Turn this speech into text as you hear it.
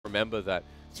remember that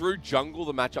through jungle,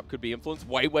 the matchup could be influenced.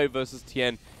 Weiwei versus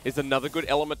Tien is another good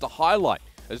element to highlight,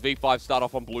 as V5 start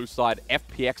off on blue side,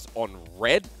 FPX on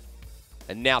red.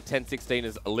 And now 10-16,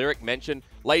 as Lyric mentioned.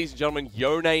 Ladies and gentlemen,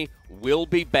 Yone will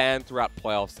be banned throughout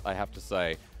playoffs, I have to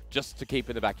say, just to keep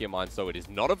in the back of your mind. So it is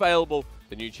not available.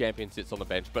 The new champion sits on the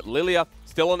bench. But Lilia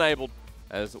still enabled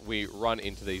as we run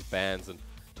into these bans. And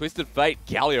Twisted Fate,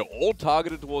 Galio, all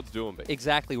targeted towards Doumbé.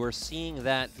 Exactly. We're seeing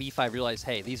that V5 realize,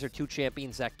 hey, these are two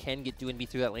champions that can get Doumbé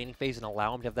through that laning phase and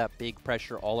allow him to have that big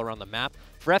pressure all around the map.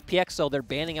 For FPX, though, they're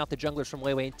banning out the junglers from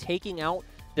Weiwei and taking out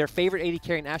their favorite AD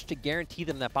carry and Ashe to guarantee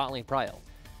them that bot lane prio.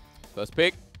 First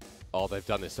pick. Oh, they've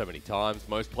done this so many times.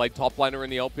 Most played top laner in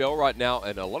the LPL right now,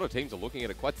 and a lot of teams are looking at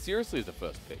it quite seriously as the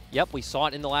first pick. Yep, we saw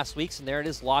it in the last weeks, and there it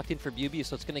is locked in for Bubu,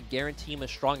 so it's going to guarantee him a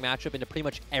strong matchup into pretty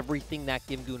much everything that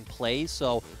Gimgoon plays.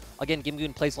 So, again,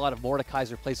 Gimgoon plays a lot of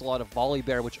Mordekaiser, plays a lot of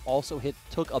Volibear, which also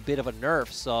took a bit of a nerf.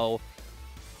 So,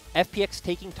 FPX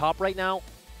taking top right now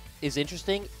is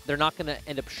interesting. They're not going to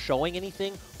end up showing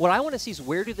anything. What I want to see is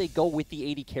where do they go with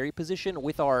the AD carry position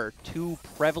with our two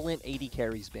prevalent AD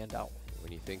carries banned out.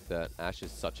 When you think that Ashe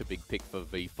is such a big pick for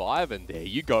V5, and there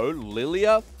you go,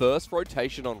 Lilia, first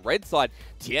rotation on red side.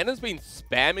 Tien has been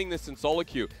spamming this in solo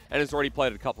queue and has already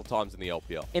played it a couple of times in the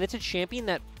LPL. And it's a champion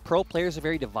that pro players are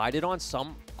very divided on.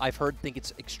 Some I've heard think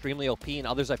it's extremely OP, and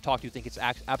others I've talked to think it's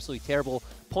absolutely terrible.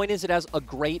 Point is, it has a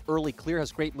great early clear,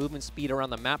 has great movement speed around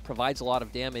the map, provides a lot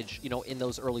of damage, you know, in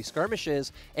those early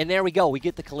skirmishes. And there we go. We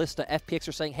get the Kalista. FPX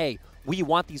are saying, hey, we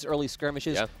want these early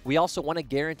skirmishes. Yeah. We also want to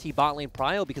guarantee bot lane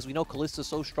prio because we know Kalista's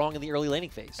so strong in the early laning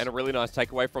phase. And a really nice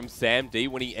takeaway from Sam D.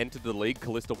 When he entered the league,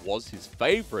 Kalista was his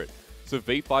favorite. So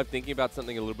V5 thinking about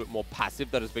something a little bit more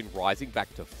passive that has been rising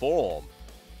back to form.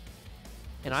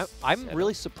 And I'm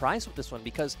really surprised with this one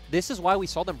because this is why we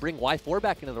saw them bring Y4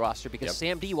 back into the roster because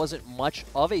Sam D wasn't much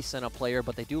of a Senna player,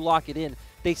 but they do lock it in.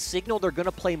 They signal they're going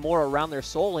to play more around their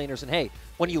soul laners. And hey,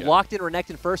 when you locked in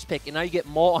Renekton first pick and now you get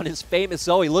Maul on his famous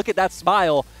Zoe, look at that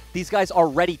smile. These guys are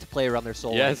ready to play around their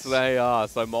soul laners. Yes, they are.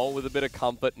 So Maul with a bit of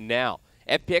comfort now.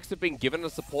 FPX have been given the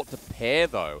support to pair,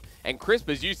 though. And Crisp,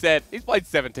 as you said, he's played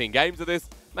 17 games of this.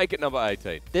 Make it number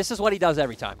 18. This is what he does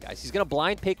every time, guys. He's going to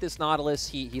blind pick this Nautilus.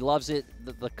 He loves it.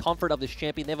 The comfort of this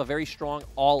champion. They have a very strong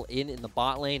all-in the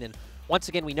bot lane. And once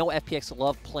again, we know FPX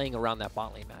love playing around that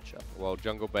bot lane matchup. Well,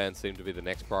 jungle bans seem to be the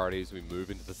next priority as we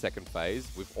move into the second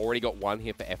phase. We've already got one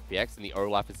here for FPX, and the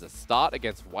Olaf is a start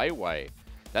against Weiwei.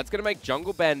 That's going to make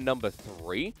jungle ban number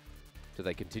 3. Do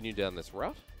they continue down this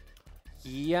route?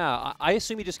 Yeah, I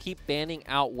assume you just keep banning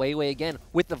out Weiwei again.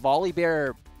 With the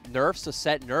Volibear nerfs to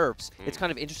set nerfs, it's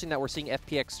kind of interesting that we're seeing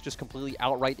FPX just completely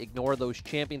outright ignore those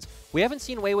champions. We haven't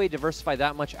seen Weiwei diversify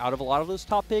that much out of a lot of those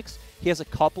top picks. He has a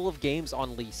couple of games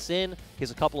on Lee Sin. He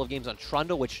has a couple of games on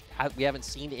Trundle, which we haven't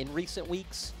seen in recent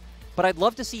weeks. But I'd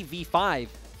love to see V5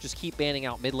 just keep banning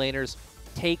out mid laners,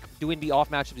 take Doumbé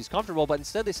off matchups he's comfortable, but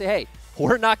instead they say, hey,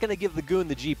 we're not going to give the Goon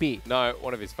the GP. No,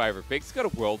 one of his favorite picks. He's got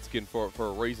a world skin for it for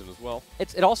a reason as well.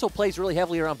 It also plays really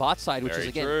heavily around bot side, which Very is,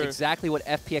 again, true. exactly what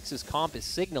FPX's comp is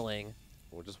signaling.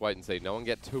 We'll just wait and see. No one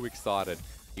get too excited.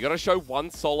 You got to show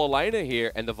one solo laner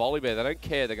here, and the Volibear, they don't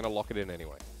care. They're going to lock it in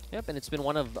anyway. Yep, and it's been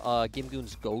one of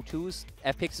Gimgoon's go-tos.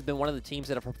 FPX has been one of the teams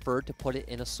that have preferred to put it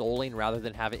in a soul lane rather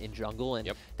than have it in jungle,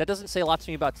 and that doesn't say a lot to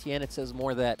me about Tien. It says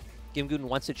more that Gimgoon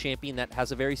wants a champion that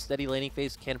has a very steady laning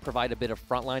phase, can provide a bit of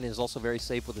frontline, and is also very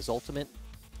safe with his ultimate.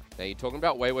 Now, you're talking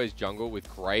about Weiwei's jungle with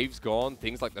Graves gone,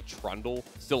 things like the Trundle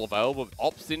still available,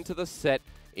 opts into the set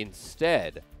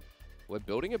instead. We're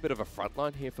building a bit of a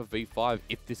frontline here for V5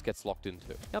 if this gets locked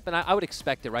into. Yep, and I would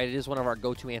expect it, right? It is one of our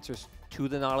go-to answers to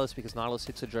the Nautilus because Nautilus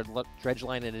hits a dredge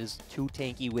line and it is too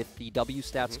tanky with the W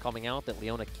stats coming out that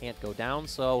Leona can't go down.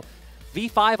 So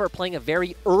V5 are playing a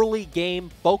very early game,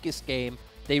 focused game.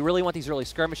 They really want these early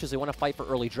skirmishes. They want to fight for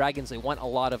early dragons. They want a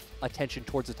lot of attention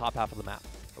towards the top half of the map.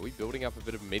 Are we building up a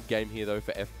bit of mid-game here, though,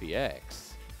 for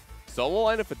FPX? Solo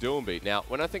laner for Doumbé. Now,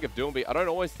 when I think of Doumbé, I don't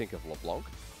always think of LeBlanc.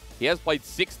 He has played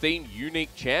 16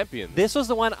 unique champions. This was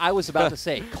the one I was about to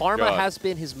say. Karma has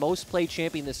been his most played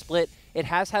champion this split. It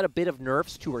has had a bit of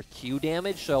nerfs to her Q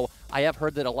damage, so I have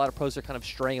heard that a lot of pros are kind of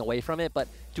straying away from it, but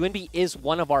Doumbé is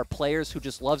one of our players who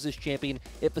just loves this champion.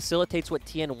 It facilitates what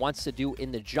Tien wants to do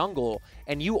in the jungle,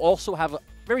 and you also have a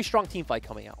very strong team fight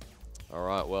coming out. All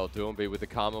right, well, Doumbé with the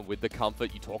Karma, with the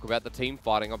comfort. You talk about the team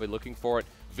fighting. I'll be looking for it.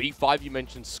 V5, you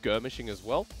mentioned skirmishing as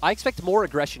well. I expect more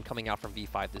aggression coming out from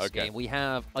V5 this game. We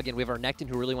have, again, we have our Renekton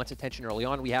who really wants attention early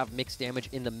on. We have mixed damage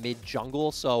in the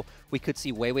mid-jungle, so we could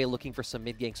see Weiwei looking for some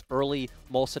mid-ganks early.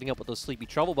 Mole setting up with those sleepy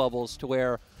trouble bubbles to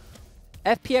where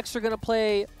FPX are going to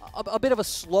play a bit of a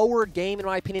slower game, in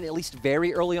my opinion, at least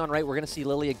very early on, right? We're going to see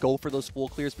Lilia go for those full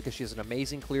clears because she has an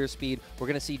amazing clear speed. We're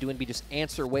going to see Doinby just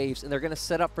answer waves, and they're going to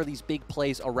set up for these big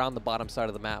plays around the bottom side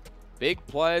of the map. Big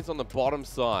plays on the bottom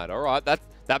side. All right,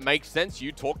 that makes sense.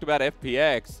 You talked about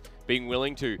FPX being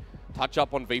willing to touch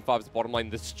up on V5's bottom lane.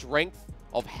 The strength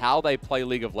of how they play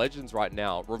League of Legends right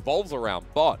now revolves around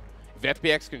bot. If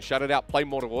FPX can shut it out, play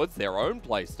more towards their own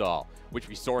play style, which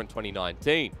we saw in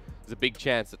 2019, there's a big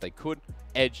chance that they could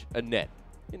edge a net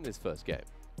in this first game.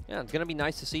 Yeah, it's going to be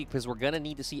nice to see because we're going to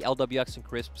need to see LWX and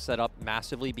Crisp set up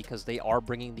massively because they are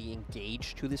bringing the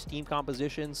engage to this team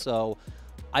composition. So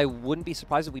I wouldn't be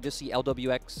surprised if we just see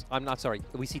LWX,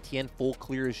 we see Tien full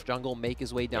clear his jungle, make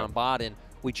his way down bot, and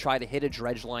we try to hit a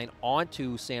dredge line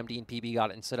onto SamD and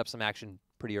PBGod and set up some action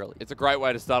pretty early. It's a great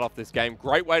way to start off this game.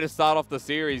 Great way to start off the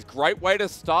series. Great way to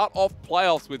start off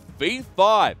playoffs with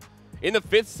V5 in the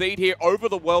 5th seed here over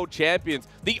the world champions.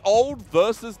 The old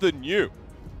versus the new.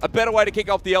 A better way to kick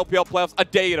off the LPL playoffs. I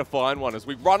dare you to find one as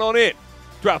we run on in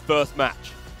to our first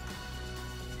match.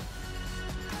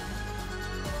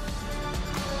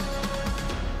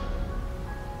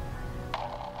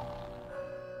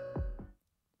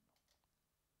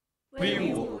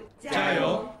 V5加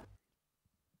油！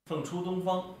凤出东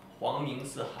方，黄明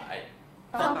四海。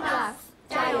FunPlus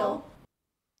加油！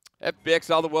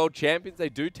 FPX are the world champions. They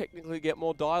do technically get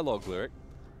more dialogue, Lyric,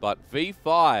 but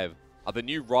V5 are the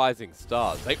new rising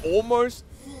stars. They almost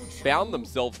found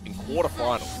themselves in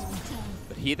quarterfinals,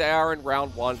 but here they are in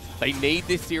round 1. They need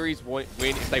this series win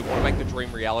if they want to make the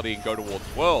dream reality and go towards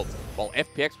Worlds, while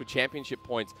FPX with championship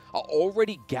points are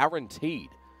already guaranteed,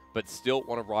 but still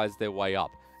want to rise their way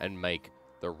up and make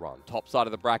the run. Top side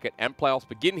of the bracket and playoffs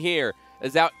begin here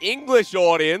as our English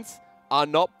audience are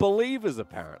not believers,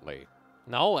 apparently.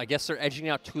 No, I guess they're edging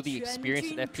out to the experience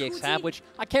that FPX have, which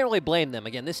I can't really blame them.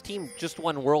 Again, this team just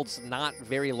won Worlds not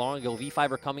very long ago.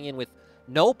 V5 are coming in with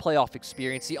no playoff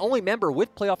experience. The only member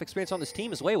with playoff experience on this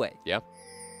team is Weiwei. Yeah.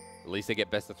 At least they get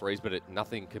best of 3s, but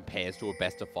nothing compares to a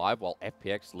best of 5, while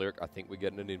FPX, Lyric, I think we're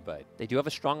getting an invade. They do have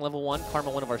a strong level 1.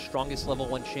 Karma, one of our strongest level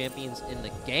 1 champions in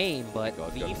the game, but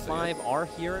V5 are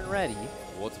here and ready.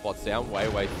 Ward spots down.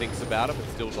 Weiwei thinks about it, but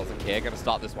still doesn't care. Going to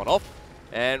start this one off.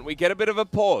 And we get a bit of a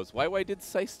pause. Weiwei did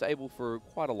stay stable for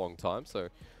quite a long time, so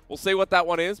we'll see what that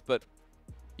one is, but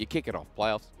you kick it off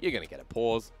playoffs, you're going to get a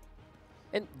pause.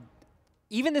 And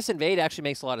even this invade actually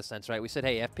makes a lot of sense, right? We said,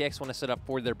 hey, FPX want to set up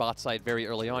for their bot side very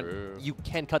early on. You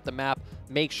can cut the map,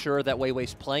 make sure that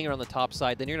Weiwei's playing around the top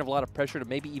side. Then you're going to have a lot of pressure to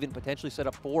maybe even potentially set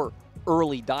up for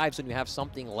early dives when you have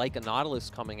something like a Nautilus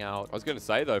coming out. I was going to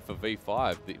say, though, for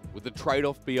V5, would the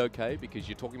trade-off be okay? Because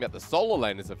you're talking about the solo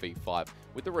lane as a V5,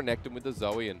 with the Renekton, with the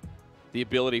Zoe, and the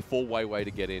ability for Weiwei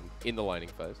to get in the laning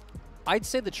phase. I'd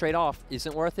say the trade-off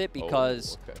isn't worth it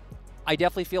because I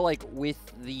definitely feel like with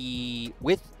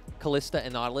Kalista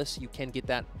and Nautilus, you can get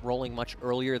that rolling much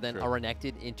earlier than a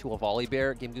Renekton into a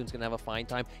Volibear. Gimgoon's going to have a fine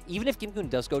time. Even if Gimgoon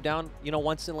does go down,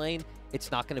 once in lane, it's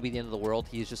not going to be the end of the world.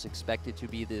 He is just expected to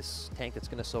be this tank that's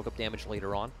going to soak up damage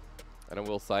later on. And I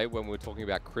will say, when we're talking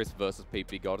about Chris versus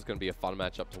PBGod, it's going to be a fun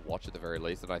matchup to watch at the very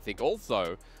least. And I think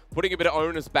also putting a bit of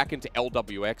onus back into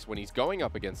LWX when he's going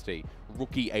up against a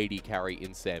rookie AD carry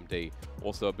in SamD.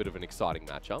 Also a bit of an exciting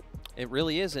matchup. It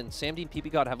really is, and SamD and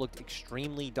PBGod have looked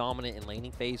extremely dominant in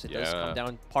laning phase. It does come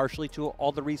down partially to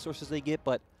all the resources they get,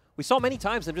 but we saw many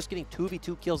times them just getting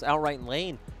 2v2 kills outright in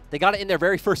lane. They got it in their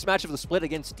very first match of the split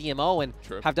against DMO and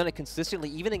have done it consistently.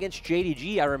 Even against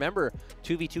JDG, I remember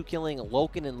 2v2 killing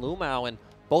Loken and Lumao, and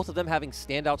both of them having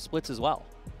standout splits as well.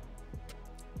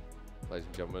 Ladies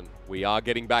and gentlemen, we are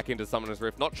getting back into Summoner's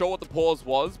Rift. Not sure what the pause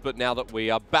was, but now that we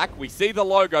are back, we see the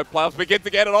logo. Playoffs begin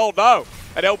again, and oh no!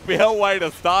 An LPL way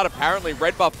to start. Apparently,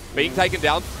 red buff being taken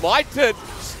down. Smited,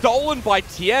 stolen by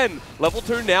Tien. Level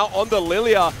 2 now on the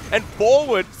Lilia. And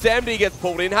forward, SamD gets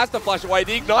pulled in, has to flash away.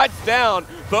 The Ignite's down.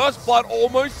 First blood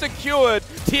almost secured.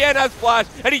 Tien has flash,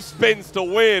 and he spins to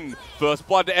win. First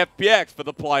blood to FPX for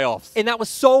the playoffs. And that was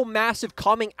so massive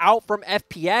coming out from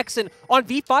FPX. And on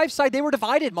V5's side, they were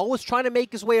divided. Mo was trying to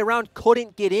make his way around,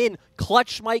 couldn't get in.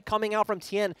 Clutch smite coming out from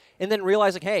Tien, and then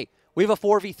realizing, hey, we have a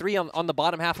 4v3 on the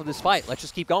bottom half of this fight. Let's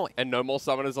just keep going. And no more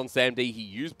summoners on SamD. He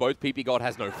used both. PBGod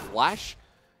has no flash.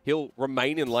 He'll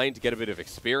remain in lane to get a bit of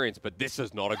experience, but this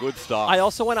is not a good start. I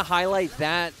also want to highlight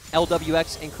that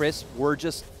LWX and Chris were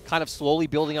just kind of slowly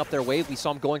building up their wave. We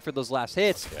saw them going for those last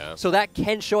hits. So that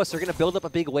can show us they're going to build up a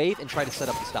big wave and try to set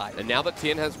up this dive. And now that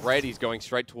Tien has red, he's going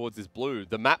straight towards his blue.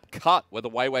 The map cut, whether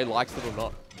Weiwei likes it or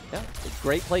not. Yeah,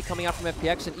 great play coming out from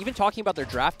FPX. And even talking about their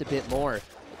draft a bit more,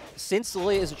 since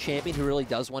Lilia is a champion who really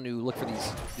does want to look for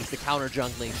the counter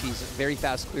jungling, she's very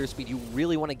fast clear speed, you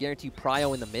really want to guarantee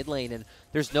prio in the mid lane, and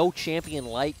there's no champion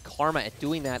like Karma at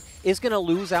doing that. Is going to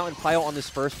lose out in prio on this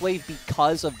first wave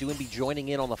because of Doinby joining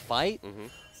in on the fight,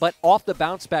 but off the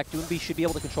bounce back, Doinby should be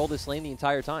able to control this lane the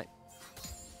entire time.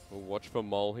 We'll watch for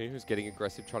Mole here, who's getting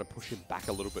aggressive, trying to push him back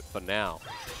a little bit for now.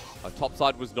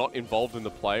 Topside was not involved in the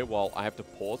play, while I have to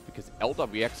pause because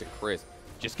LWX and Chris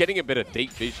just getting a bit of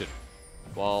deep vision.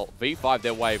 While V5,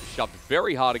 their wave shoved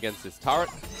very hard against this turret,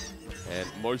 and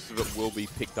most of it will be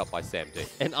picked up by Sam D.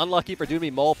 And unlucky for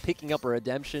Doinby, Mole picking up a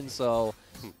redemption, so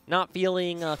not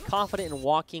feeling confident in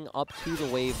walking up to the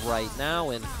wave right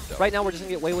now. And right now we're just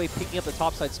going to get Weiwei picking up the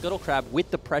topside Scuttle Crab with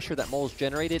the pressure that Mole's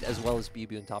generated, as well as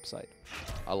BB in topside.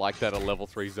 I like that a level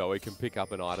 3 Zoe can pick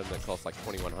up an item that costs like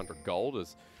 2,100 gold.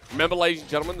 Remember, ladies and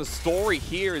gentlemen, the story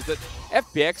here is that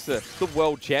FPX are the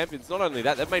world champions. Not only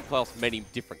that, they've made playoffs many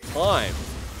different times.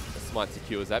 As Smite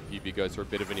secures that, BB goes for a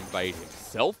bit of an invade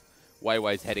himself.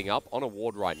 Weiwei's heading up on a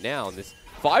ward right now, and this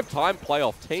 5-time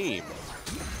playoff team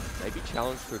maybe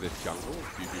challenged through the jungle.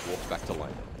 BB walks back to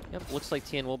lane. Yep, looks like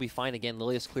TN will be fine. Again,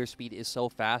 Lilia's clear speed is so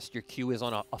fast. Your Q is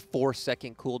on a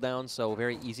 4-second cooldown, so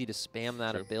very easy to spam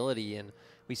that ability. And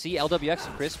we see LWX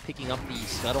and Chris picking up the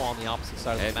Scuttle on the opposite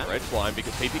side of the map. And Redline,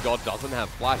 because PP God doesn't have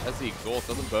flash, has the exhaust,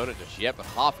 doesn't burn it just yet, but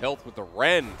half health with the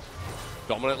Ren.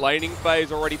 Dominant laning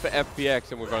phase already for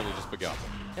FPX, and we've only just begun.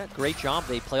 Yeah, great job.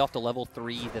 They play off the level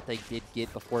 3 that they did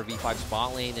get before V5's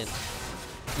bot lane. And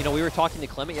you know, we were talking to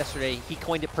Clement yesterday. He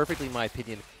coined it perfectly, in my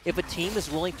opinion. If a team is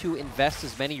willing to invest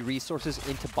as many resources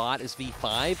into bot as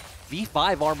V5,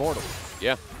 V5 are mortal.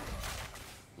 Yeah.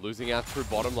 Losing out through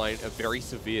bottom lane, a very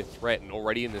severe threat. And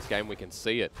already in this game, we can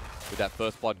see it with that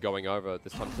first blood going over,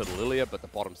 this time to Lilia, but the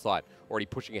bottom side already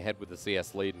pushing ahead with the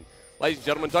CS lead. And ladies and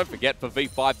gentlemen, don't forget, for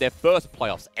V5, their first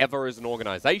playoffs ever as an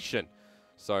organization.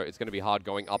 So it's going to be hard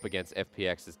going up against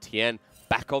FPX as Tien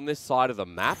back on this side of the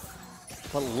map.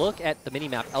 But look at the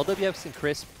mini-map. LWX and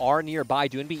Chris are nearby.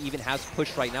 Doinby even has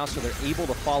push right now, so they're able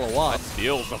to follow up. That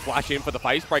steals the flash in for the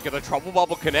face breaker. The Trouble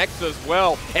Bubble connects as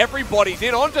well. Everybody's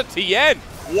in onto Tien.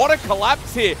 What a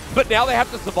collapse here. But now they have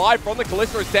to survive from the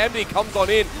Kalista as Sam D comes on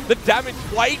in. The damage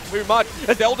way too much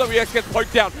as LWX gets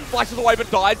poked down. Flashes away but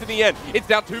dies in the end. It's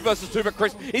now 2 versus 2, but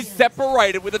Chris is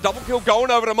separated with a double kill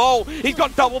going over to Mole. He's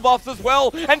got double buffs as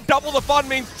well. And double the fun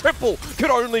means triple.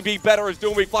 Could only be better as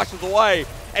Doinby flashes away.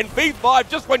 And V5,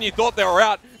 just when you thought they were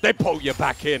out, they pull you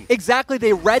back in. Exactly.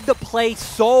 They read the play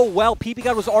so well. PP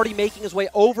God was already making his way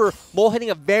over. Mole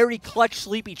hitting a very clutch,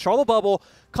 sleepy Trouble Bubble.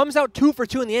 Comes out 2 for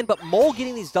 2 in the end, but Mole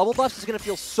getting these double buffs is going to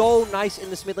feel so nice in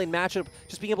this mid lane matchup,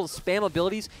 just being able to spam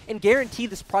abilities and guarantee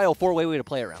this prio 4-way to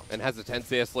play around. And has a 10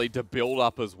 CS lead to build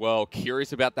up as well.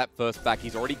 Curious about that first back.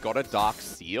 He's already got a Dark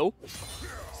Seal,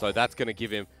 so that's going to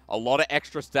give him a lot of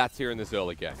extra stats here in this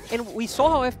early game. And we saw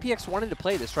how FPX wanted to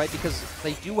play this, right? Because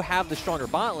they do have the stronger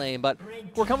bot lane, but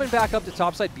we're coming back up to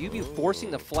topside. Bubu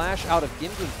forcing the flash out of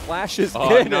Gimgun flashes.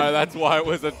 Oh no, that's why it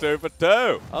was a 2 for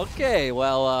 2. Okay,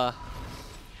 well,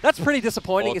 that's pretty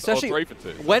disappointing, especially 3 for 2.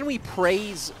 When we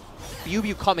praise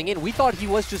Bubu coming in. We thought he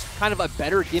was just kind of a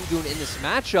better Gimgun in this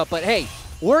matchup, but hey,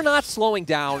 we're not slowing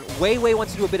down. Weiwei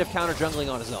wants to do a bit of counter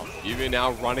jungling on his own. Bubu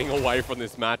now running away from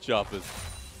this matchup as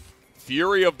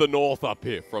Fury of the North up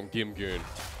here from Gimgun.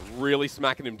 Really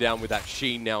smacking him down with that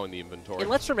Sheen now in the inventory. And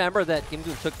let's remember that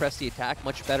Gimgun took press the attack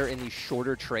much better in the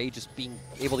shorter trade, just being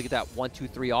able to get that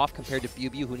 1-2-3 off compared to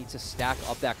Bubu, who needs to stack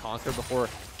up that Conquer before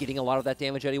getting a lot of that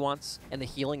damage that he wants. And the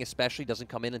healing especially doesn't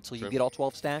come in until you get all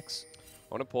 12 stacks.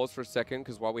 I want to pause for a second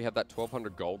because while we have that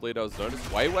 1,200 gold lead, I was noticed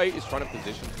Weiwei is trying to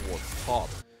position towards top.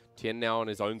 Tien now on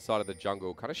his own side of the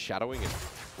jungle, kind of shadowing and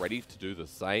ready to do the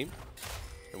same.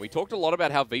 And we talked a lot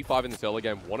about how V5 in this early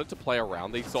game wanted to play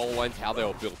around these solo lanes, how they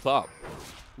were built up.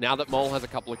 Now that Mole has a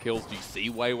couple of kills, do you see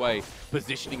Weiwei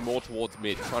positioning more towards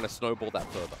mid, trying to snowball that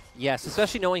further? Yes,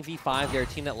 especially knowing V5, they're a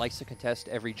team that likes to contest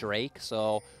every Drake,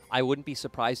 so I wouldn't be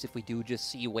surprised if we do just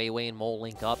see Weiwei and Mole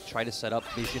link up, try to set up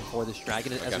vision for this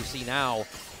dragon, as we see now.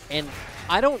 And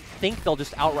I don't think they'll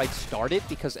just outright start it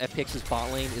because FPX's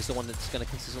bot lane is the one that's going to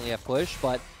consistently have push,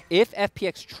 but if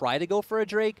FPX try to go for a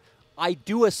Drake, I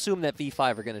do assume that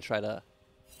V5 are going to trying to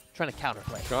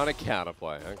counterplay. Trying to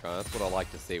counterplay. Okay, that's what I like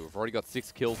to see. We've already got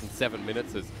 6 kills in 7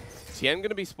 minutes. Is Tien going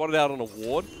to be spotted out on a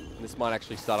ward? And this might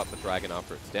actually start up the dragon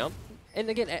after it's down. And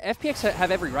again, FPX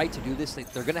have every right to do this.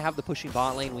 They're going to have the pushing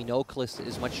bot lane. We know Kalista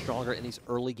is much stronger in these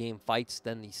early game fights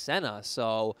than the Senna,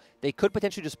 so they could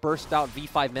potentially just burst out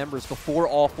V5 members before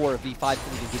all 4 of V5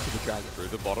 can even get to the Dragon. Through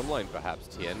the bottom lane, perhaps.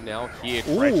 Tien now here.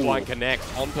 Dredge line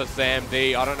connects onto Sam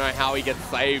D. I don't know how he gets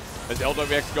saved as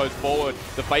LWX goes forward.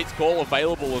 The Fate's Call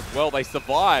available as well. They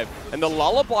survive. And the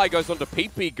Lullaby goes onto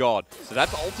PP God. So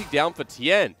that's ulti down for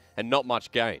Tien and not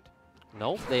much gained.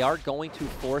 No, they are going to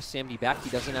force Sam D back. He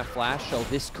doesn't have flash, so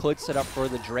this could set up for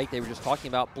the Drake they were just talking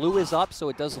about. Blue is up, so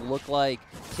it does look like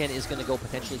Tien is going to go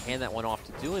potentially hand that one off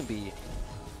to Doinb.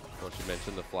 Once you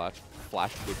mentioned the flash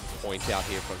good point out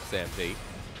here from Sam D.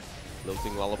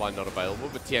 Lilting Lullaby not available,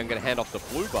 but Tien going to hand off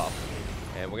the blue buff.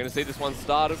 And we're going to see this one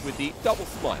started with the double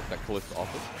smite that Kalista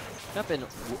offers. Yep, and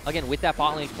again, with that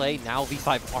bot lane play, now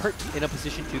V5 aren't in a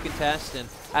position to contest, and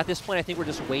at this point, I think we're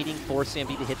just waiting for Sam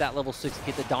D to hit that level 6,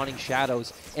 hit the Dawning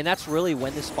Shadows, and that's really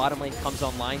when this bottom lane comes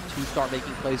online to start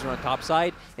making plays around top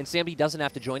side, and Sam D doesn't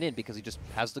have to join in because he just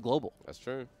has the global. That's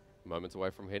true. Moments away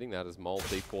from hitting that as Mole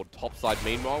decored top side.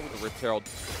 Meanwhile, with the Rift Herald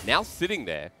now sitting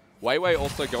there, Weiwei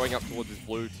also going up towards his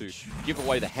blue to give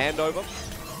away the handover,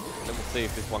 and then we'll see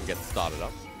if this one gets started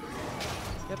up.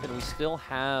 Yep, and we still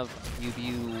have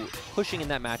UBU pushing in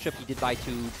that matchup. He did buy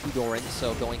two Dorans,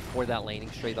 so going for that laning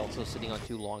straight, also sitting on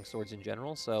 2 long swords in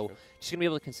general. So just going to be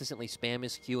able to consistently spam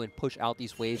his Q and push out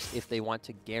these waves if they want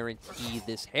to guarantee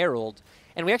this Herald.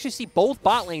 And we actually see both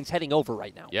bot lanes heading over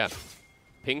right now. Yeah.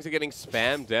 Pings are getting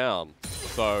spammed down.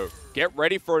 So get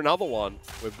ready for another one.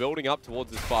 We're building up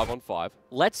towards this 5-on-5.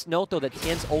 Let's note, though, that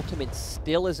Tien's ultimate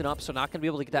still isn't up, so not going to be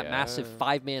able to get that massive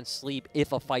 5-man sleep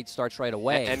if a fight starts right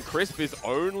away. And Crisp is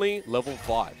only level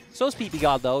 5. So is PP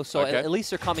God, though, so at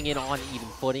least they're coming in on even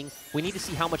footing. We need to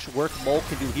see how much work Mole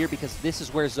can do here, because this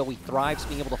is where Zoe thrives,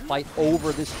 being able to fight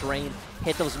over this drain,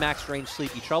 hit those max range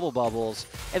sleepy trouble bubbles.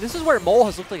 And this is where Mole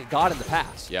has looked like a god in the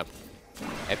past. Yep.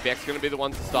 FPX going to be the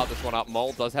one to start this one up.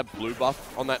 Mole does have blue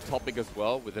buff on that topic as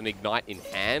well, with an Ignite in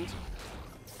hand.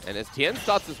 And as Tien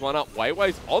starts this one up,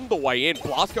 Weiwei's on the way in.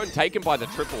 Blast Cone taken by the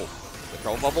triple. The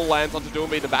Troll Bubble lands onto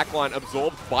Doinb in the backline,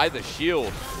 absorbed by the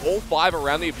shield. All 5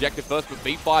 around the objective first, but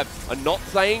V5 are not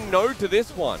saying no to this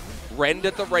one. Rend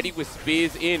at the ready with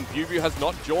spears in. Bubu has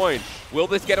not joined. Will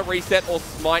this get a reset or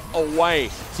smite away?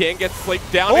 Tien gets sleep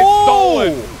down and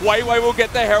stolen. Weiwei will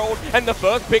get the Herald and the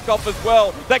first pick off as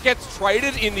well. That gets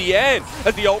traded in the end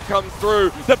as the ult comes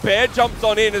through. The bear jumps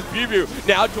on in as Bubu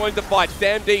now joins the fight.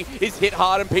 Sam D is hit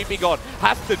hard and PP God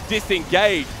has to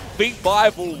disengage.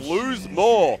 V5 will lose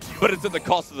more, but it's at the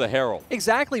cost of the Herald.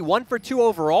 Exactly, 1 for 2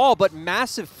 overall, but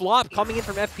massive flop coming in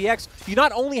from FPX. You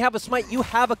not only have a Smite, you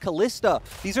have a Kalista.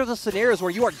 These are the scenarios where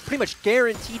you are pretty much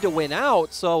guaranteed to win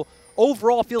out, so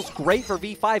overall feels great for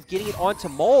V5 getting it onto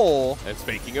Mole. And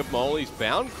speaking of Mole, he's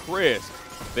found Chris.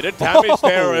 Bit of damage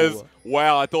there as,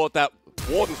 wow, I thought that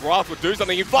Warden's Wrath would do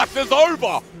something. He flashes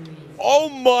over. Oh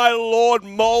my lord,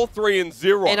 Mole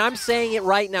 3-0. And I'm saying it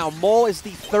right now, Mole is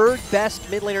the 3rd best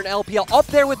mid laner in LPL, up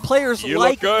there with players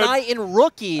like Knight and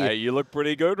Rookie. Hey, you look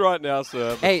pretty good right now,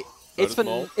 sir. Hey, it's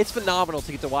phenomenal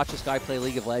to get to watch this guy play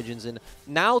League of Legends. And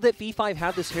now that V5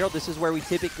 have this Herald, this is where we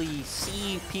typically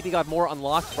see PP God more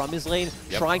unlocked from his lane,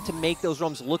 trying to make those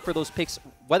roams, look for those picks,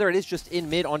 whether it is just in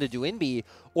mid onto Doinb,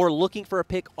 or looking for a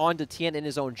pick onto Tien in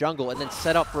his own jungle, and then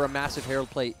set up for a massive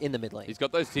Herald play in the mid lane. He's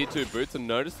got those tier 2 boots, and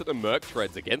notice that the Merc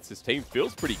Treads against this team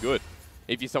feels pretty good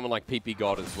if you're someone like PP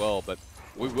God as well. But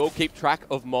we will keep track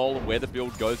of Mole and where the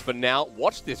build goes. For now,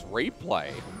 watch this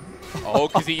replay. Oh,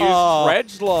 because he used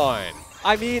Dredge line.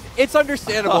 I mean, it's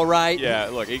understandable, right? Yeah,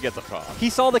 look, he gets a pass. He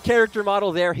saw the character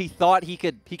model there. He thought he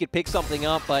could pick something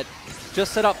up, but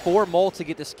just set up for Mole to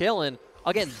get this kill. And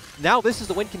again, now this is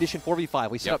the win condition for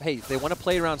V5. We set up, hey, they want to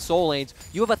play around soul lanes.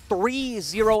 You have a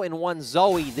 3-0-1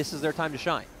 Zoe. This is their time to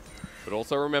shine. But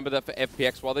also remember that for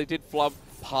FPX, while they did flub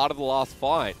part of the last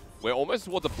fight, we're almost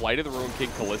towards a Blade of the Ruin King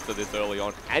Kalista this early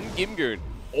on, and Gimgoon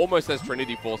almost has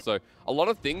Trinity Force, so a lot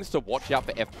of things to watch out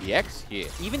for FPX here.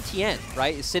 Even Tien,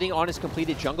 right, is sitting on his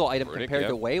completed jungle item compared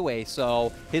to Weiwei,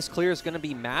 so his clear is going to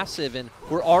be massive, and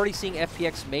we're already seeing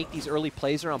FPX make these early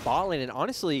plays around bot lane, and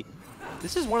honestly,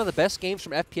 this is one of the best games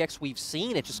from FPX we've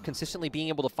seen. It's just consistently being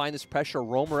able to find this pressure,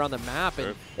 roam around the map,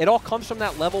 and it all comes from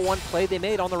that level 1 play they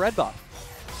made on the red buff.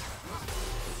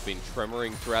 It's been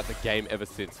tremoring throughout the game ever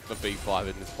since for V5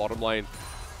 in this bottom lane.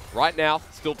 Right now,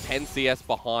 still 10 CS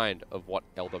behind of what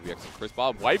LWX and Chris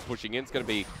are. Wave pushing in is going to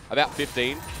be about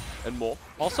 15 and more.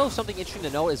 Also, something interesting to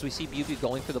note is we see Bubu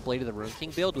going for the Blade of the Ruin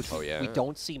King build, which we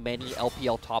don't see many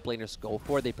LPL top laners go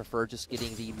for. They prefer just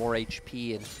getting the more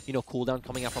HP and, you know, cooldown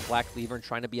coming out from Black Cleaver and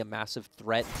trying to be a massive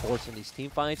threat force in these team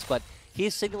fights. But he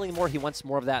is signaling more. He wants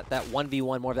more of that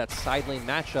 1v1, more of that side lane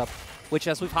matchup. which,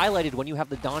 as we've highlighted, when you have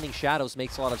the Dawning Shadows,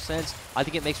 makes a lot of sense. I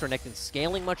think it makes Renekton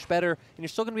scaling much better, and you're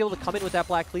still going to be able to come in with that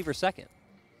Black Cleaver second.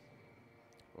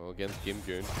 Well, against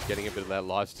Gimgoon, getting a bit of that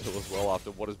lifesteal as well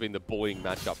after what has been the bullying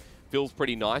matchup. Feels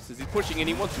pretty nice as he's pushing in.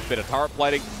 He wants a bit of turret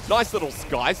plating. Nice little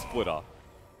Sky Splitter.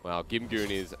 Wow, Gimgoon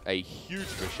is a huge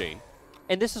machine.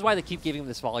 And this is why they keep giving him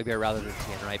this Volley Bear rather than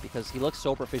Tien, right? Because he looks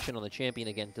so proficient on the champion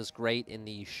again, does great in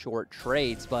the short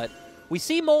trades, but we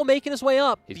see Mole making his way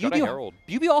up. He's got a Herald.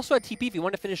 Beauty also had TP if he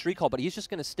wanted to finish recall, but he's just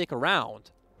going to stick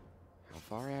around. How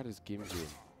far out is Gimgoon?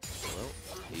 Well,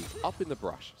 he's up in the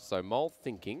brush. So Mole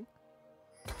thinking.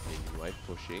 Anyway,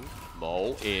 pushing.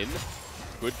 Mole in.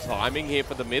 Good timing here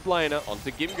for the mid laner.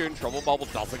 Onto Gimgoon. Trouble Bubble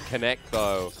doesn't connect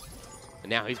though. And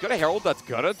now he's got a Herald that's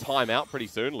going to time out pretty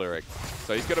soon, Lyric.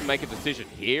 So he's got to make a decision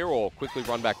here or quickly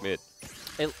run back mid.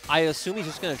 I assume he's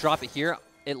just going to drop it here.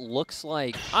 It looks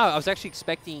like... I was actually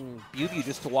expecting Beauty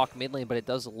just to walk mid lane, but it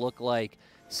does look like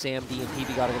Sam D and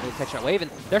PB got a little bit of catch that wave. And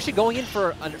they're actually going in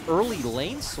for an early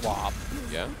lane swap.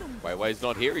 Yeah. Weiwei's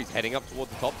not here. He's heading up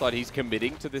towards the top side. He's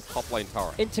committing to this top lane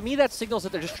turret. And to me, that signals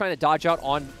that they're just trying to dodge out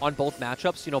on both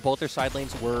matchups. You know, both their side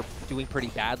lanes were doing pretty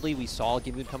badly. We saw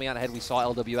Gimgoon coming out ahead. We saw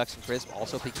LWX and Crisp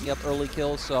also picking up early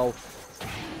kills. So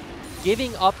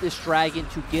giving up this dragon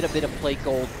to get a bit of plate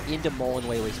gold into Mole and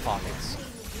Weiwei's pockets.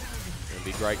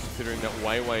 It'd be great considering that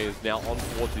Weiwei is now on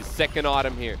towards his second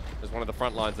item here as one of the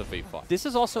front lines of V5. This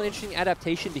is also an interesting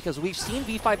adaptation because we've seen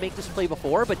V5 make this play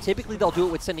before, but typically they'll do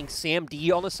it with sending Sam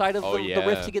D on the side of the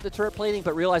Rift to get the turret plating,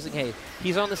 but realizing, hey,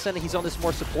 he's on the center, he's on this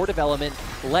more supportive element.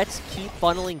 Let's keep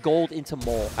funneling gold into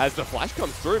Mole. As the flash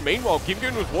comes through, meanwhile,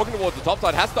 Gimgoon was walking towards the top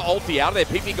side, has to ulti out of there.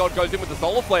 PP God goes in with the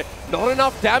solar flare. Not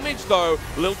enough damage though.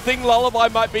 Little Thing Lullaby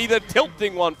might be the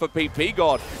tilting one for PP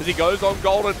God as he goes on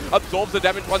gold and absorbs the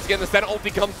damage once again. The center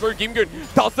ulti comes through. Gimgoon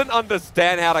doesn't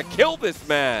understand how to kill this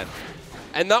man.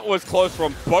 And that was close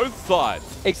from both sides.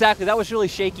 Exactly, that was really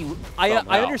shaky. I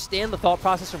understand the thought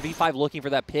process from V5 looking for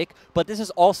that pick, but this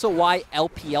is also why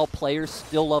LPL players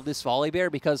still love this Volley Bear,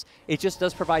 because it just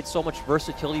does provide so much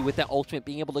versatility with that ultimate,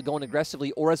 being able to go in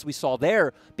aggressively, or as we saw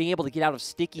there, being able to get out of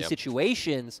sticky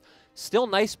situations. Still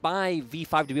nice by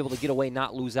V5 to be able to get away,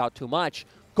 not lose out too much.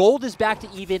 Gold is back to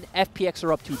even, FPX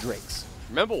are up 2 drakes.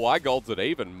 Remember why Gold's at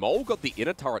even. Mole got the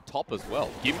inner turret top as well.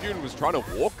 Gimgoon was trying to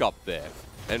walk up there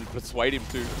and persuade him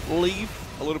to leave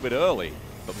a little bit early.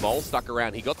 But Mole stuck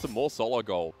around. He got some more solo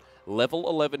gold. Level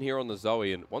 11 here on the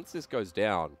Zoe, and once this goes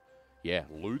down, yeah,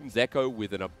 Luden's Echo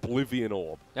with an Oblivion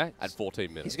Orb at 14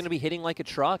 minutes. He's going to be hitting like a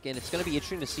truck, and it's going to be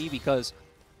interesting to see because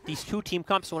these two team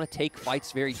comps want to take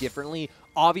fights very differently.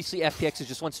 Obviously, FPX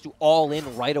just wants to all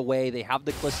in right away. They have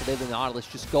the Calista, they have the Nautilus,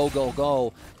 just go, go,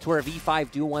 go. To where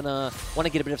V5 do want to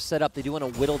get a bit of setup. They do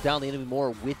want to whittle down the enemy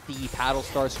more with the Paddle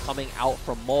Stars coming out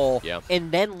from Mole. Yeah.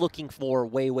 And then looking for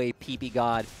Weiwei, PP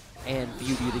God, and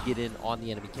Beauty to get in on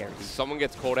the enemy carries. If someone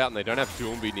gets called out and they don't have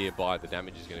Doomby nearby, the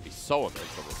damage is going to be so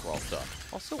immense on this roster.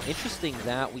 Also interesting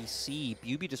that we see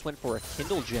Beauty just went for a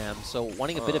Kindle Gem, so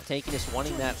wanting a bit of tankiness,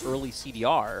 wanting that early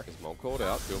CDR. Is Mole called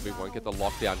out? Doomby won't get the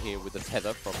lockdown here with the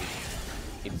tether from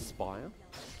his Inspire.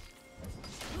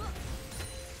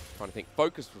 Trying to think.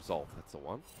 Focused Resolve, that's the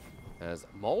one. As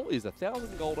Mole is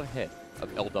 1,000 gold ahead of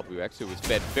LWX, who was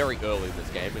fed very early in this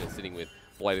game and is sitting with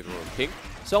Bladed Ruin King.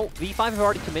 So V5 have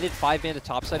already committed 5-man to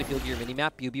topside. If you look at your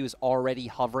minimap, Beauty was already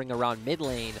hovering around mid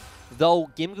lane. Though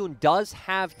Gimgoon does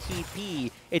have TP,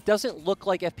 it doesn't look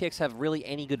like FPX have really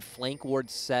any good flank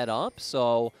wards set up.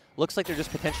 So looks like they're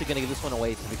just potentially going to give this one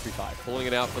away to Victory 5. Pulling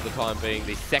it out for the time being.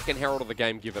 The second Herald of the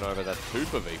game given over. That's 2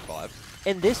 for V5.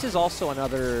 And this is also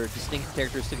another distinct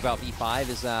characteristic about V5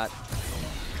 is that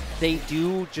they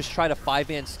do just try to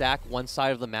 5-man stack one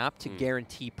side of the map to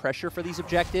guarantee pressure for these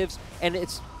objectives. And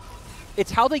it's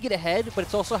how they get ahead, but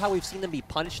it's also how we've seen them be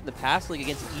punished in the past, like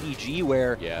against EDG,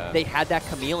 where they had that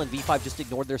Camille and V5 just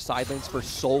ignored their side lanes for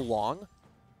so long.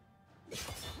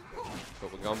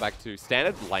 But we're going back to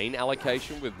standard lane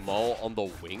allocation with Mole on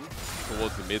the wing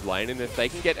towards the mid lane. And if they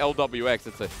can get LWX,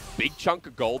 it's a big chunk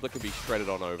of gold that can be shredded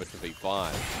on over to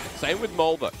V5. Same with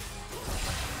Mole, though.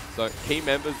 So key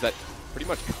members that pretty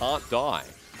much can't die.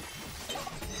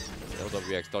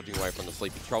 LWX dodging away from the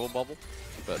Sleepy Trouble Bubble,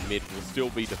 but mid will still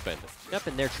be defended. Yep,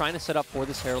 and they're trying to set up for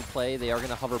this Herald play. They are going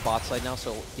to hover bot side now,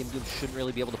 so Gimgoon shouldn't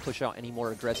really be able to push out any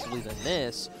more aggressively than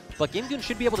this. But Gimgoon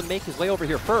should be able to make his way over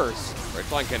here first.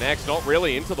 Redline connects, not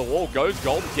really into the wall. Goes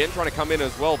Gold again, trying to come in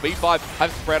as well. V5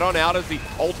 have spread on out as the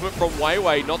ultimate from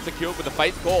Weiwei, not secured with the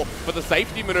Faith Call. For the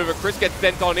safety maneuver, Chris gets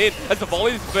sent on in as the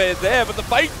volley is there, but the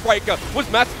Faith Breaker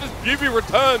was massive as Bubu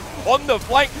returns on the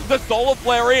flank. The Solar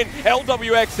Flare in.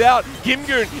 LWX out.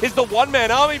 Gimgoon is the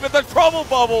one-man army, but the Trouble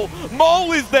Bubble.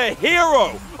 Mole is the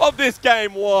hero of this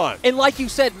game one. And like you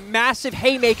said, massive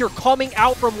haymaker coming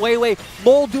out from Weiwei.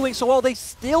 Mole doing so well. They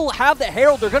still have the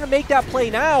Herald. They're going to make that play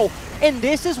now. And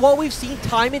this is what we've seen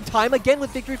time and time again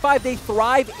with Victory 5. They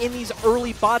thrive in these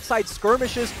early bot side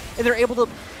skirmishes, and they're able to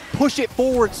push it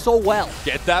forward so well.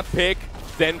 Get that pick,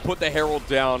 then put the Herald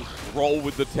down, roll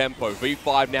with the tempo.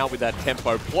 V5 now with that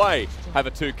tempo play have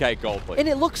a 2K gold lead. And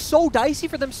it looks so dicey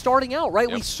for them starting out, right?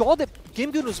 Yep. We saw that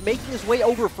Gimgoon was making his way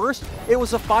over first. It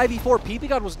was a 5v4.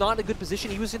 PP was not in a good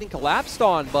position. He was getting collapsed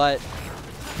on, but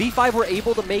V5 were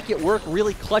able to make it work.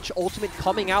 Really clutch ultimate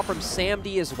coming out from Sam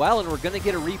D as well, and we're going to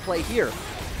get a replay here.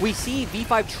 We see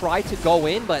V5 try to go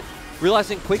in, but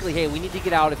realizing quickly, hey, we need to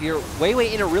get out of here.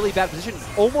 Weiwei in a really bad position.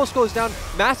 Almost goes down.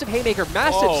 Massive haymaker,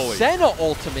 massive Senna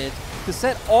ultimate to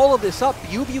set all of this up.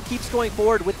 Bubu keeps going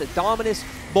forward with the Dominus.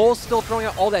 Mole's still throwing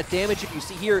out all that damage. If you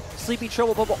see here, Sleepy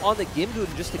Trouble Bubble on the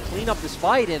Gimgoon just to clean up this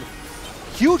fight. And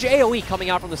huge AoE coming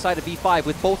out from the side of V5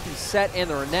 with both the Set and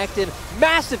the Renekton.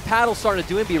 Massive paddle starting to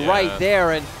do be right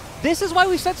there. And this is why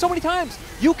we've said so many times,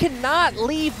 you cannot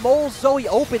leave Mole's Zoe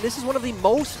open. This is one of the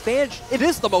most banned, it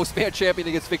is the most banned champion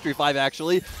against Victory 5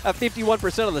 actually, at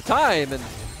 51% of the time. And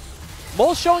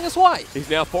Mole's showing us why. He's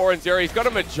now 4-0. He's got a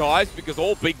Magize because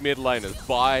all big mid laners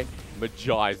buy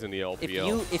Magize in the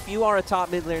LPL. If you are a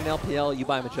top mid laner in LPL, you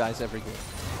buy Magize every game.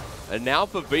 And now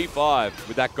for V5,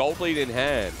 with that gold lead in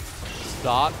hand,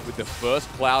 start with the first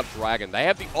Cloud Dragon. They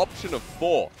have the option of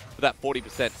 4 for that 40%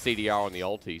 CDR on the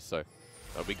ulti, so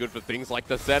that'll be good for things like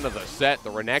the Senna, the Set, the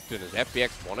Renekton, as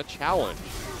FPX want a challenge.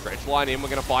 Stretch line in, we're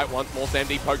going to fight once more. Sam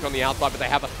D poked on the outside, but they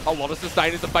have a lot of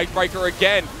sustain as the Fate Breaker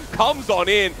again comes on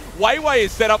in. Weiwei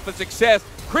is set up for success.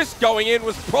 Chris going in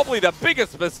was probably the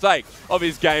biggest mistake of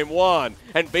his game one,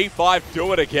 and V5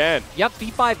 do it again. Yep,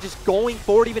 V5 just going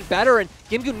forward even better, and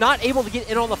Gimgoon not able to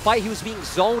get in on the fight. He was being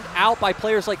zoned out by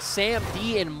players like Sam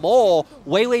D and Mole.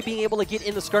 Weiwei being able to get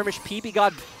in the skirmish. PP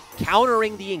God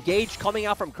countering the engage coming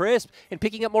out from Crisp and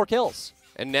picking up more kills.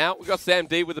 And now we've got Sam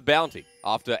D with a bounty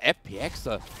after FPX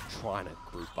are trying to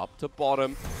group up to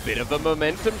bottom. Bit of a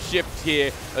momentum shift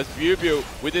here as Bubu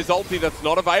with his ulti that's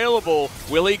not available.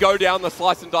 Will he go down the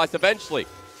slice and dice eventually?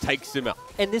 Takes him out.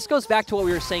 And this goes back to what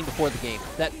we were saying before the game,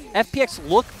 that FPX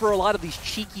look for a lot of these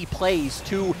cheeky plays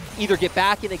to either get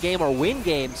back in a game or win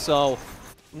games. So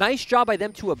nice job by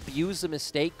them to abuse the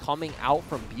mistake coming out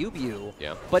from Bubu.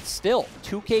 Yeah. But still,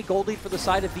 2K gold lead for the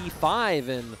side of V5.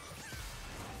 And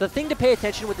the thing to pay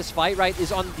attention with this fight, right,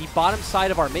 is on the bottom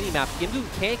side of our minimap. Gimgoon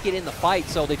can't get in the fight,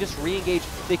 so they just re-engage.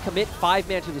 They commit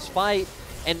 5-man to this fight,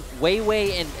 and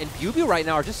Weiwei and Bubu right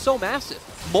now are just so massive.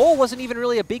 Mole wasn't even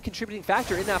really a big contributing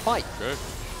factor in that fight. Good.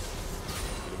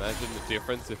 You can imagine the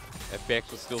difference if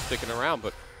FPX was still sticking around,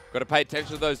 but got to pay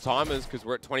attention to those timers because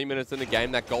we're at 20 minutes in the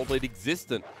game. That gold lead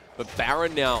existent, but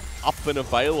Baron now up and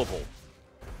available.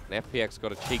 And FPX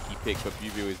got a cheeky pick, but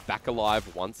Bubu is back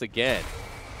alive once again.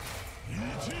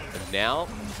 And now,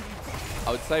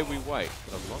 I would say we wait,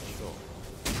 but I'm not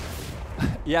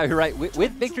sure. Yeah, you're right.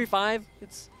 With Victory 5,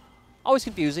 it's always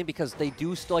confusing because they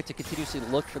do still like to continuously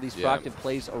look for these proactive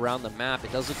plays around the map.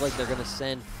 It does look like they're going to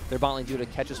send their bot lane duo to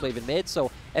catch this wave in mid,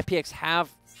 so FPX have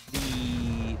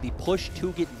the push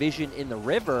to get vision in the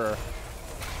river,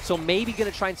 so maybe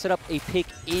going to try and set up a pick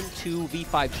into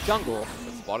V5's jungle.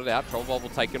 Spotted out, Trouble Bubble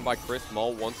taken by Chris.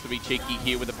 Mole wants to be cheeky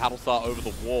here with the Paddle Star over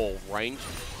the wall. Range,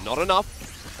 not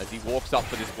enough, as he walks up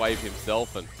for this wave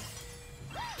himself, and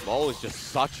Mole is just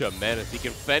such a menace. He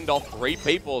can fend off 3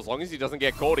 people. As long as he doesn't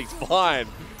get caught, he's fine.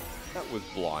 That was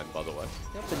blind, by the way.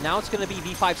 Yep, but now it's going to be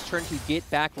V5's turn to get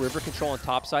back river control on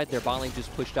top side. Their bot lane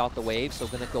just pushed out the wave, so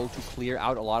going to go to clear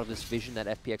out a lot of this vision that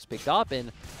FPX picked up.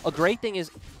 And a great thing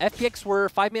is FPX were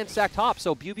 5-man stack top,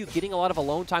 so Bubu getting a lot of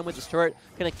alone time with this turret,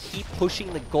 going to keep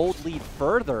pushing the gold lead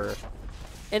further.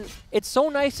 And it's so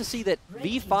nice to see that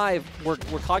V5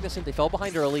 were cognizant they fell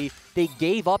behind early. They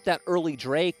gave up that early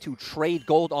Drake to trade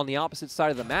gold on the opposite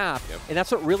side of the map. Yep. And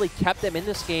that's what really kept them in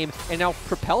this game and now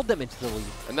propelled them into the lead.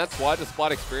 And that's why,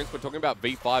 despite experience, we're talking about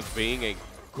V5 being a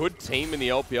good team in the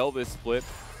LPL this split,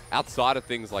 outside of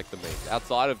things like the memes,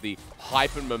 outside of the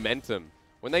hype and momentum.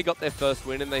 When they got their first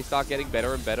win and they start getting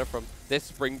better and better from their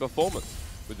spring performance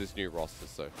with this new roster.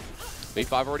 So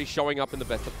V5 already showing up in the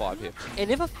best of 5 here. And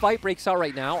if a fight breaks out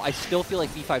right now, I still feel like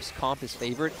V5's comp is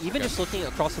favored. Even just looking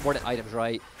across the board at items,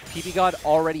 right? PP God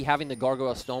already having the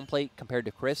Gargoyle Stone Plate compared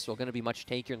to Chris, so going to be much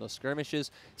tankier in those skirmishes.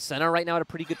 Senna right now at a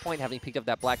pretty good point, having picked up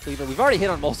that Black Cleaver. We've already hit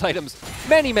on most items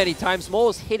many, many times. Mole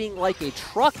is hitting like a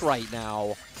truck right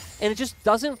now. and it just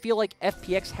doesn't feel like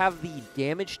FPX have the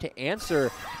damage to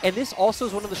answer. And this also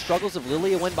is one of the struggles of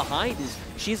Lilia when behind, is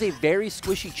she's a very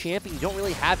squishy champion. You don't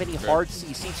really have any hard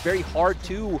CC. It's very hard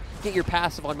to get your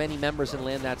passive on many members and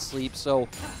land that sleep. So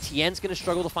Tien's going to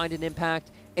struggle to find an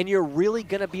impact, and you're really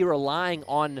going to be relying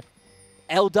on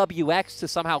LWX to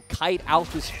somehow kite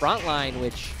out this front line,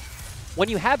 which, when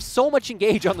you have so much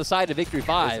engage on the side of Victory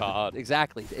 5, it's hard.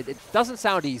 Exactly. It doesn't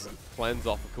sound easy. Cleanse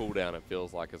off a cooldown, it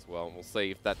feels like, as well. And we'll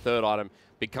see if that third item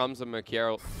becomes a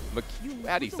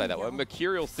how do you say that word?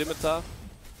 Mercurial Scimitar?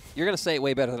 You're going to say it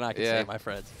way better than I can say it, my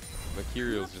friends.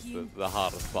 Mercurial's just the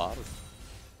hardest part.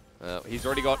 He's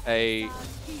already got a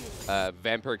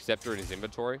Vampire Acceptor in his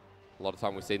inventory. A lot of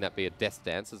time we've seen that be a Death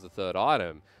Dance as a third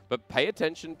item. But pay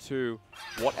attention to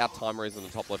what our timer is in the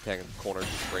top left-hand corner of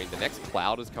the screen. The next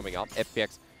cloud is coming up.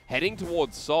 FPX heading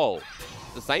towards Seoul.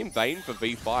 The same vein for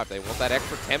V5. They want that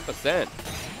extra 10%.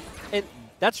 And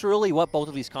that's really what both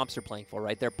of these comps are playing for,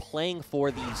 right? They're playing for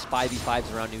these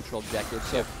 5v5s around neutral objectives.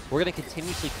 So we're going to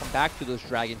continuously come back to those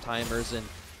Dragon timers. And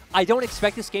I don't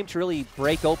expect this game to really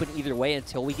break open either way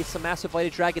until we get some massive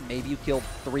Lighted Dragon. Maybe you kill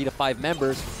 3 to 5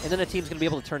 members, and then a team's going to be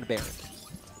able to turn to Baron.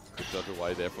 Good dodge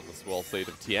away there from the swell seed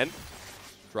of Tien.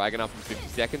 Dragon up in 50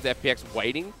 seconds. FPX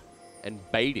waiting and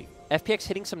baiting. FPX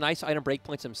hitting some nice item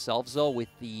breakpoints themselves, though, with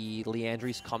the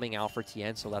Leandries coming out for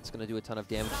Tien, so that's going to do a ton of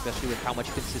damage, especially with how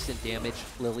much consistent damage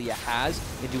Lilia has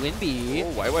into NB.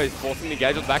 Oh, Weiwei's forcing the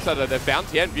engage on the backside. They've found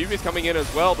Tien. Viewby's coming in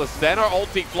as well. The center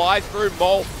ulti flies through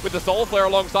Mole with the Solar Flare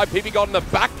alongside. PP got in the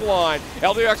back line.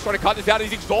 LDX trying to cut this out.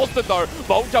 He's exhausted, though.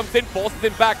 Mole jumps in, forces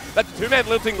him back. That's a two-man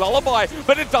lilting lullaby,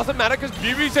 but it doesn't matter because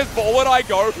Viewby says, forward I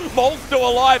go. Mole's still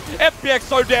alive. FPX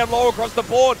so damn low across the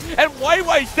board, and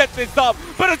Weiwei sets this up,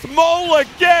 but it's Mole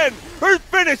again who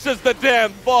finishes the damn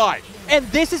fight. And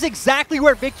this is exactly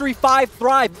where Victory 5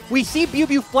 thrive. We see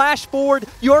Bubu flash forward.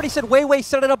 You already said Weiwei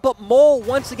set it up, but Mole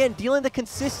once again dealing the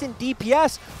consistent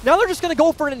DPS. Now they're just going to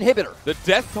go for an inhibitor. The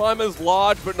death time is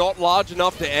large, but not large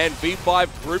enough to end.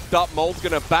 V5 grouped up. Mole's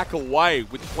going to back away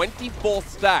with 24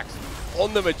 stacks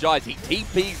on the Majais. He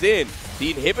TPs in.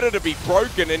 The inhibitor to be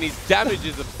broken, and his damage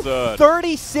is absurd.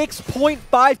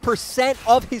 36.5%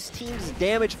 of his team's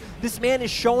damage. This man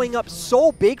is showing up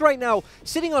so big right now,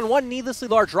 sitting on one needlessly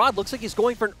large rod. Looks like he's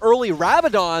going for an early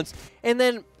Rabadons, and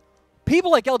then people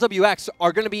like LWX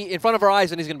are going to be in front of our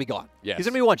eyes, and he's going to be gone. Yes. He's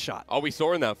going to be one shot. Oh, we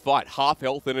saw in that fight, half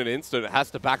health in an instant. It has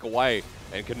to back away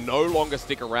and can no longer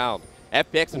stick around.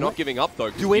 FPX are not giving up, though.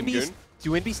 Duinby's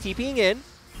TPing in.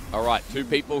 All right, 2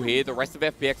 people here. The rest of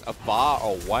FPX are far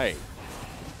away.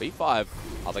 V5,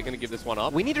 are they going to give this one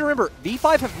up? We need to remember,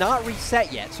 V5 have not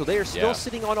reset yet, so they are still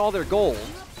sitting on all their gold.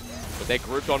 But they're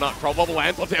grouped on up. Troll Bubble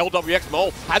lands onto LWX.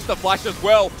 Mole has the flash as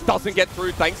well. Doesn't get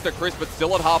through thanks to Chris, but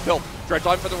still at half health. Dread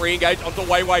time for the re-engage onto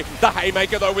Weiwei. The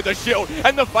Haymaker, though, with the shield.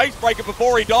 And the face breaker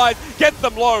before he dies. Gets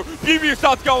them low. Bubu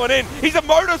starts going in. He's a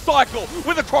motorcycle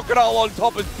with a crocodile on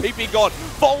top as PP God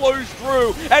follows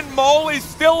through. And Mole is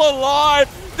still alive.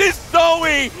 This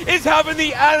Zoe is having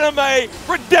the anime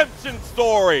redemption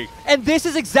story. And this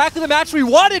is exactly the match we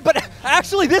wanted, but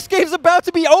actually this game's about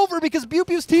to be over because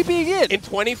Bubu's TPing in. In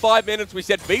 25 minutes, we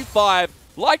said V5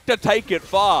 like to take it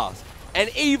fast. And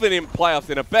even in playoffs,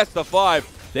 in a best of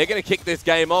 5, they're going to kick this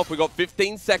game off. We got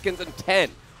 15 seconds and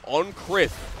 10 on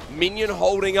Chris. Minion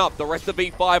holding up, the rest of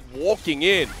V5 walking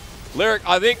in. Lyric,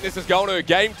 I think this is going to a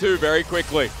game 2 very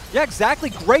quickly. Yeah, exactly.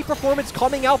 Great performance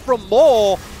coming out from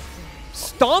Mole,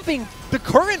 stomping the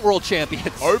current world champions.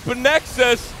 Open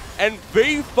Nexus and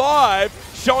V5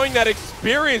 showing that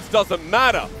experience doesn't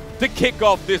matter to kick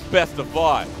off this best of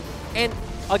 5. And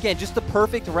again, just the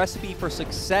perfect recipe for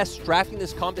success, drafting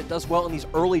this comp that does well in these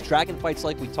early dragon fights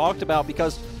like we talked about,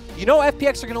 because you know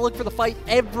FPX are going to look for the fight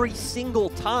every single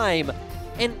time.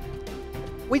 And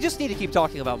we just need to keep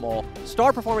talking about Mole.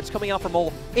 Star performance coming out for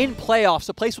Mole in playoffs,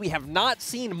 a place we have not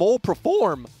seen Mole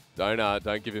perform.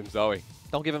 Don't give him Zoe.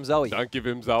 Don't give him Zoe. Don't give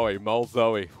him Zoe. Mole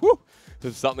Zoe. Whew.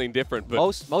 There's something different. But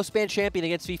most banned champion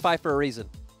against V5 for a reason.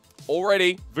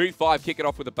 Already, V5 kick it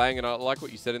off with a bang, and I like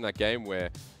what you said in that game where,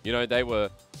 you know, they were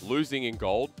losing in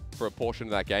gold for a portion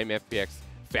of that game. FPX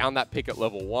found that pick at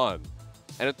level 1,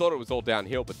 and it thought it was all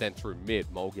downhill, but then through mid,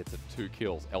 Mole gets 2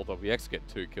 kills. LWX get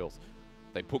 2 kills.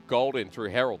 They put gold in through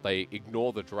Herald. They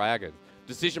ignore the Dragon.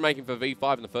 Decision-making for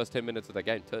V5 in the first 10 minutes of the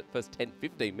game, first 10,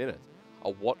 15 minutes.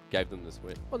 Are what gave them this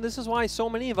win. Well, this is why so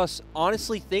many of us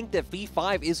honestly think that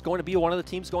V5 is going to be one of the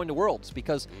teams going to Worlds,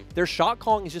 because their shot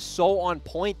calling is just so on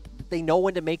point. They know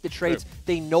when to make the trades.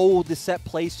 They know the set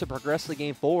plays to progress the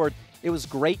game forward. it was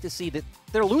great to see that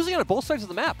they're losing on both sides of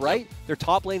the map, right? Their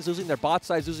top lane's losing, their bot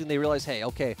side's losing. They realize, hey,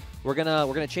 okay, we're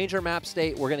gonna change our map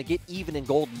state. We're gonna get even in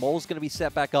gold. Mole's gonna be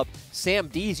set back up. Sam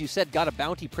D, as you said, got a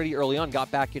bounty pretty early on,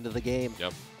 got back into the game.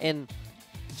 Yep. And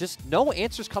just no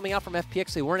answers coming out from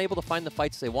FPX. They weren't able to find the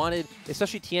fights they wanted,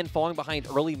 especially Tien falling behind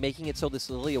early, making it so this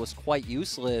Lilia was quite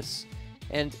useless.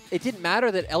 And it didn't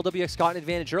matter that LWX got an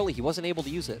advantage early. He wasn't able to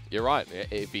use it. You're right.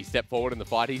 If he stepped forward in the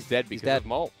fight, he's dead because of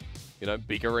Mole. You know,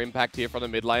 bigger impact here from the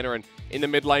mid laner. And in the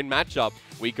mid lane matchup,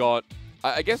 we got,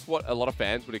 I guess, what a lot of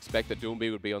fans would expect that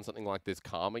Doomby would be on something like this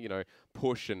Karma, you know,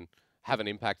 push and have an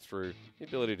impact through the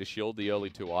ability to shield the early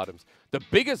 2 items. The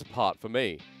biggest part for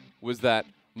me was that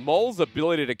Mole's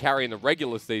ability to carry in the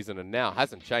regular season and now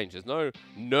hasn't changed. There's no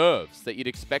nerves that you'd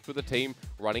expect with a team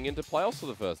running into playoffs for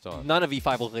the first time. None of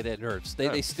E5 will get nerves.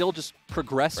 They still just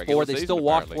progress Regular forward. They season, still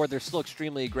walk apparently. forward. They're still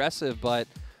extremely aggressive, but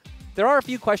there are a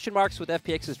few question marks with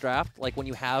FPX's draft. Like when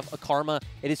you have a Karma,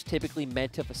 it is typically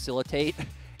meant to facilitate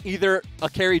either a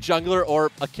carry jungler or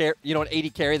an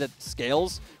AD carry that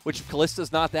scales, which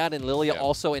Kallista's not that, and Lilia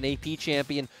also an AP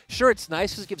champion. Sure, it's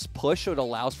nice because it gives push, so it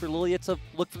allows for Lilia to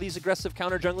look for these aggressive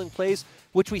counter jungling plays,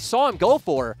 which we saw him go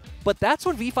for. But that's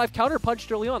when V5 counter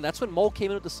punched early on. That's when Mole came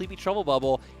in with the Sleepy Trouble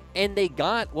Bubble, and they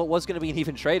got what was going to be an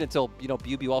even trade until,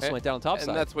 Bubu also went down on top side.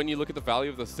 And that's when you look at the value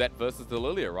of the set versus the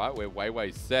Lilia, right? Where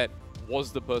Weiwei's set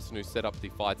was the person who set up the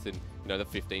fights in, the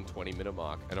 15-20 minute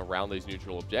mark and around these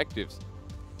neutral objectives.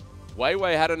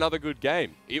 Weiwei had another good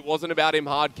game. It wasn't about him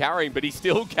hard carrying, but he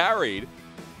still carried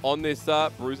on this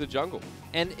Bruiser jungle.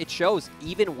 And it shows,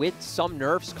 even with some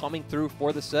nerfs coming through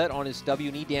for the set on his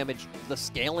WE damage, the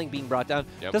scaling being brought down,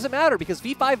 doesn't matter because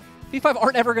V5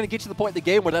 aren't ever going to get to the point in the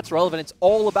game where that's relevant. It's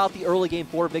all about the early game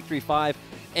for Victory 5.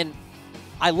 And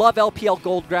I love LPL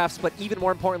gold graphs, but even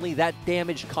more importantly, that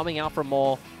damage coming out from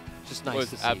Mole, just nice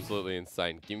to see. Absolutely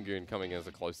insane. Gimgoon coming as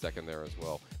a close second there as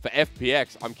well. For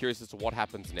FPX, I'm curious as to what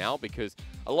happens now because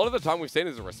a lot of the time we've seen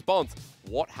as a response,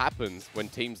 what happens when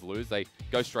teams lose? They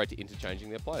go straight to interchanging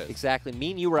their players. Exactly. Me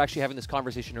and you were actually having this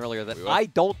conversation earlier that I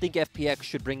don't think FPX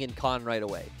should bring in Khan right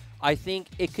away. I think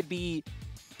it could be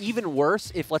even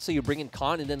worse if, let's say, you bring in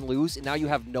Khan and then lose, and now you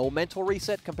have no mental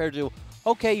reset compared to,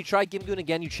 okay, you try Gimgoon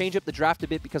again, you change up the draft a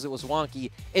bit because it was wonky,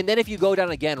 and then if you go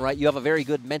down again, right, you have a very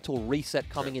good mental reset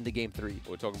coming into Game 3.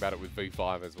 We're talking about it with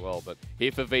V5 as well, but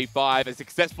here for V5, a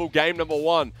successful game number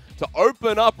 1 to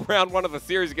open up round 1 of the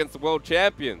series against the world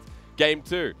champions. Game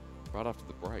 2, right after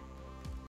the break.